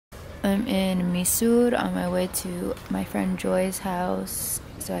I'm in Mysore on my way to my friend Joy's house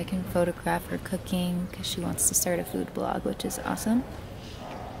so I can photograph her cooking because she wants to start a food blog, which is awesome.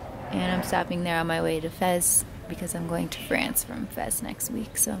 And I'm stopping there on my way to Fez because I'm going to France from Fez next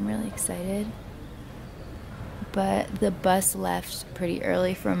week, so I'm really excited. But the bus left pretty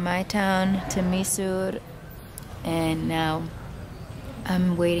early from my town to Mysore, and now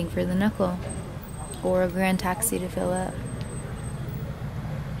I'm waiting for the knuckle or a grand taxi to fill up.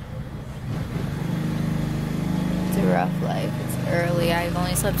 It's a rough life. It's early. I've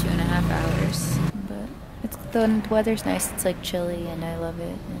only slept 2.5 hours, but the weather's nice. It's like chilly, and I love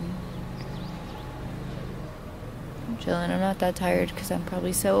it. And I'm chilling. I'm not that tired because I'm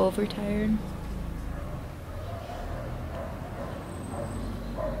probably so overtired.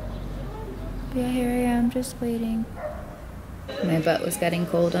 But yeah, here I am, just waiting. My butt was getting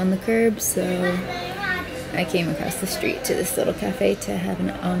cold on the curb, so I came across the street to this little cafe to have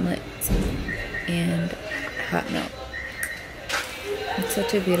an omelet and hot milk. It's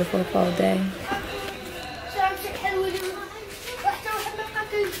such a beautiful fall day.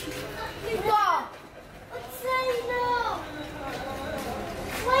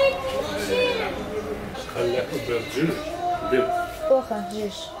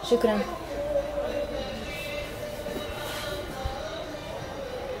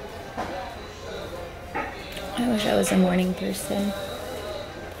 I wish I was a morning person,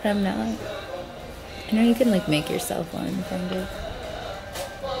 but I'm not. I know you can like make yourself one, kind of.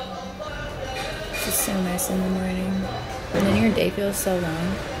 It's just so nice in the morning. And then your day feels so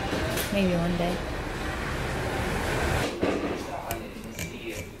long. Maybe one day.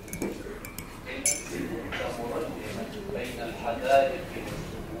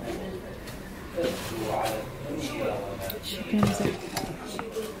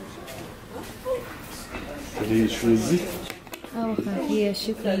 هي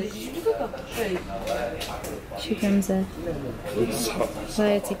شكرا شكرا بزاف الله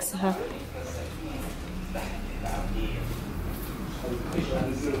يعطيك الصحة.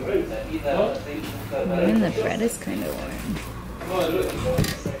 And the bread is kind of warm.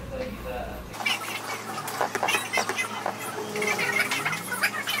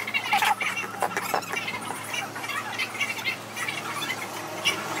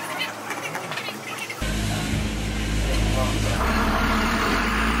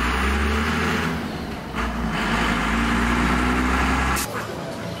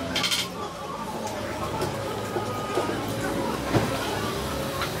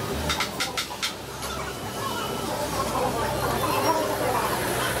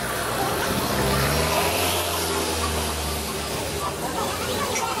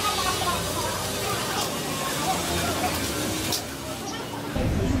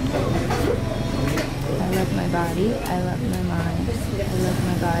 Body, I love my mind. I love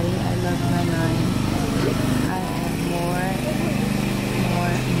my body, I love my mind. I am more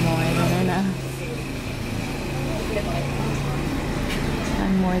than enough.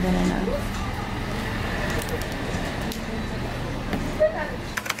 I'm more than enough.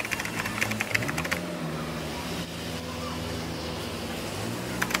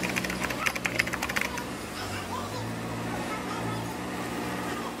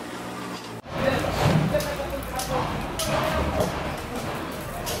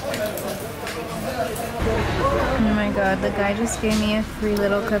 Oh my god, the guy just gave me a free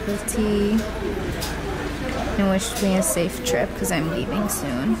little cup of tea and wished me a safe trip because I'm leaving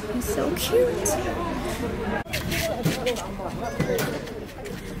soon. He's so cute.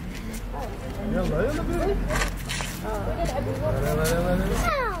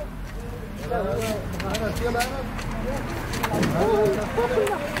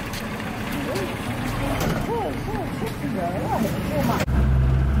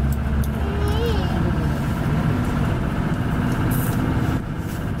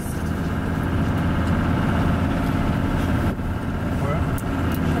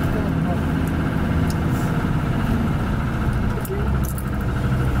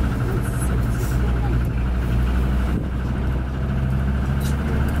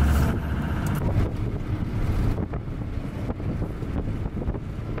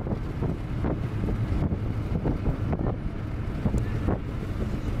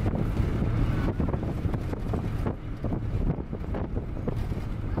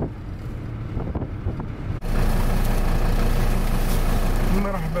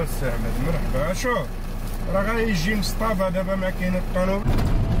 مرحبا السي احمد مرحبا. شوف راه غايجي مصطفى دابا ما كاين الطلوب.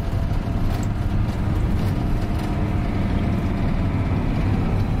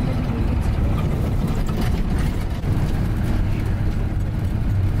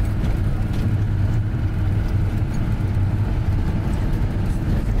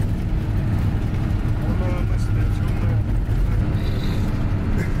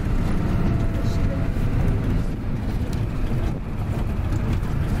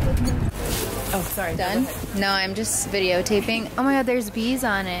 done? No, I'm just videotaping. Oh my god, there's bees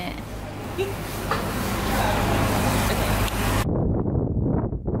on it.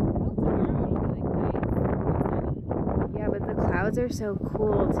 Yeah, but the clouds are so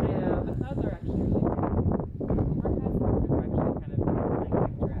cool too. Yeah, the clouds are actually really cool. Overcast pictures are actually kind of like picturesque, to be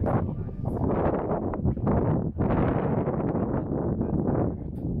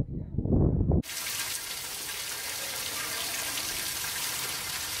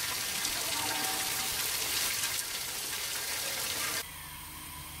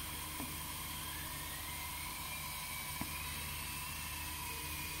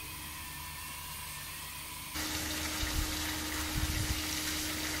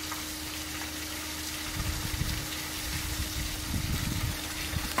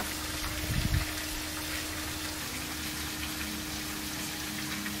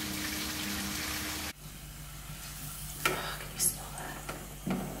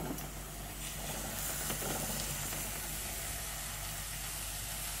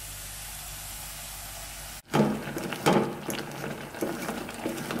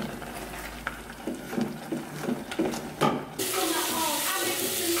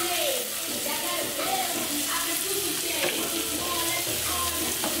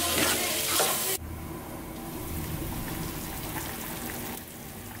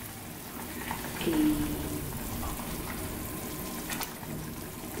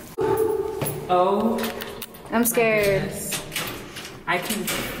Oh, I'm scared. goodness. I can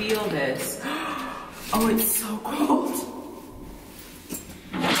feel this. Oh, it's so cold.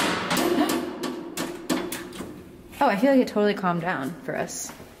 Oh, I feel like it totally calmed down for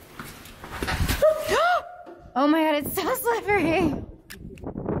us. Oh my god, it's so slippery.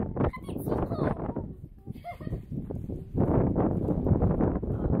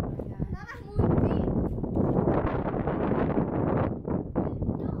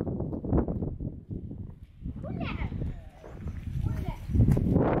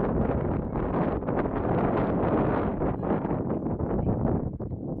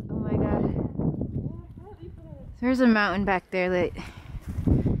 There's a mountain back there that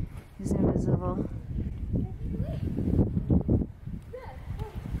is invisible.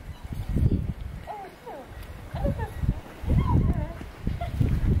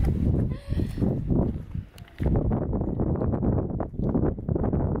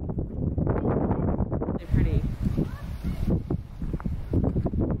 They're pretty.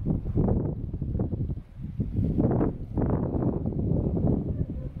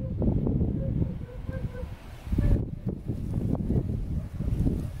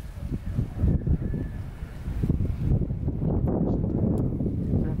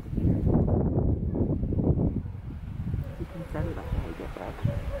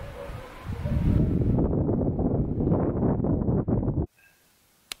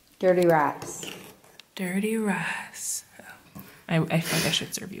 Dirty rats. Dirty rice. I feel like I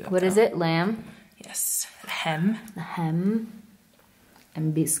should serve you up. What is it? Lamb? Yes. Hem. The hem.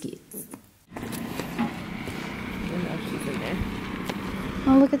 And biscuits. She's in there.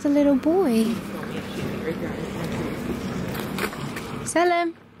 Oh, look at the little boy.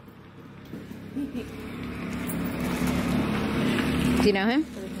 Salam. Do you know him?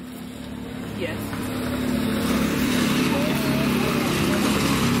 Yes.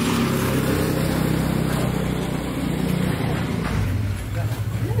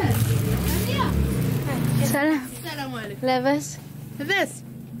 سلام لاباس لاباس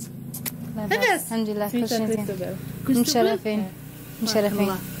لاباس الحمد لله كل شيء زين مشرفين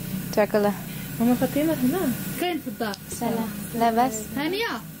مشرفين تبارك الله ماما فاطمة هنا كاين في الدار سلام لاباس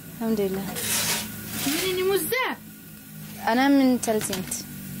هانية الحمد لله منين مزاف أنا من تلسينت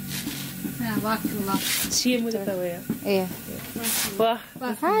بارك الله شي متساوية. إيه واه.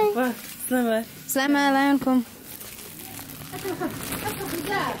 هاي واه. سلامات. السلام عليكم.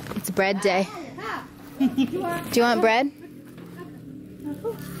 It's bread day. Do you want bread?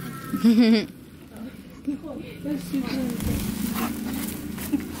 You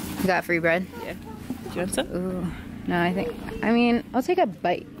got free bread? Yeah. Do you want some? Ooh, no, I mean, I'll take a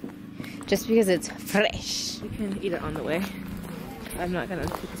bite. Just because it's fresh. We can eat it on the way. I'm not gonna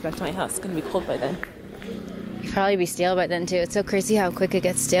take this back to my house. It's gonna be cold by then. It'd probably be stale by then too. It's so crazy how quick it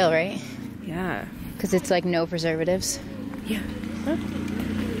gets stale, right? Yeah. Because it's like no preservatives. Yeah. Huh?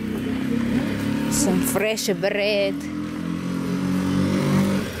 Some fresh bread.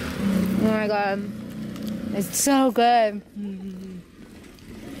 Oh my god. It's so good.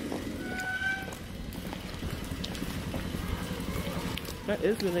 That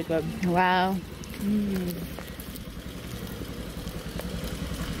is really good. Wow.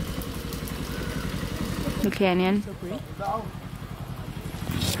 The canyon. So pretty.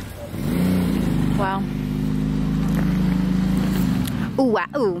 Wow. Ooh, wow.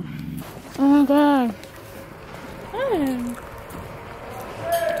 Ooh. Oh my god.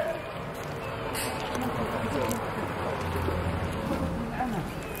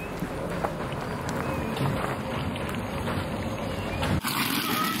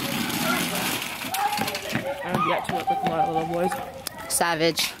 I have yet to work with more little boys.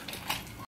 Savage.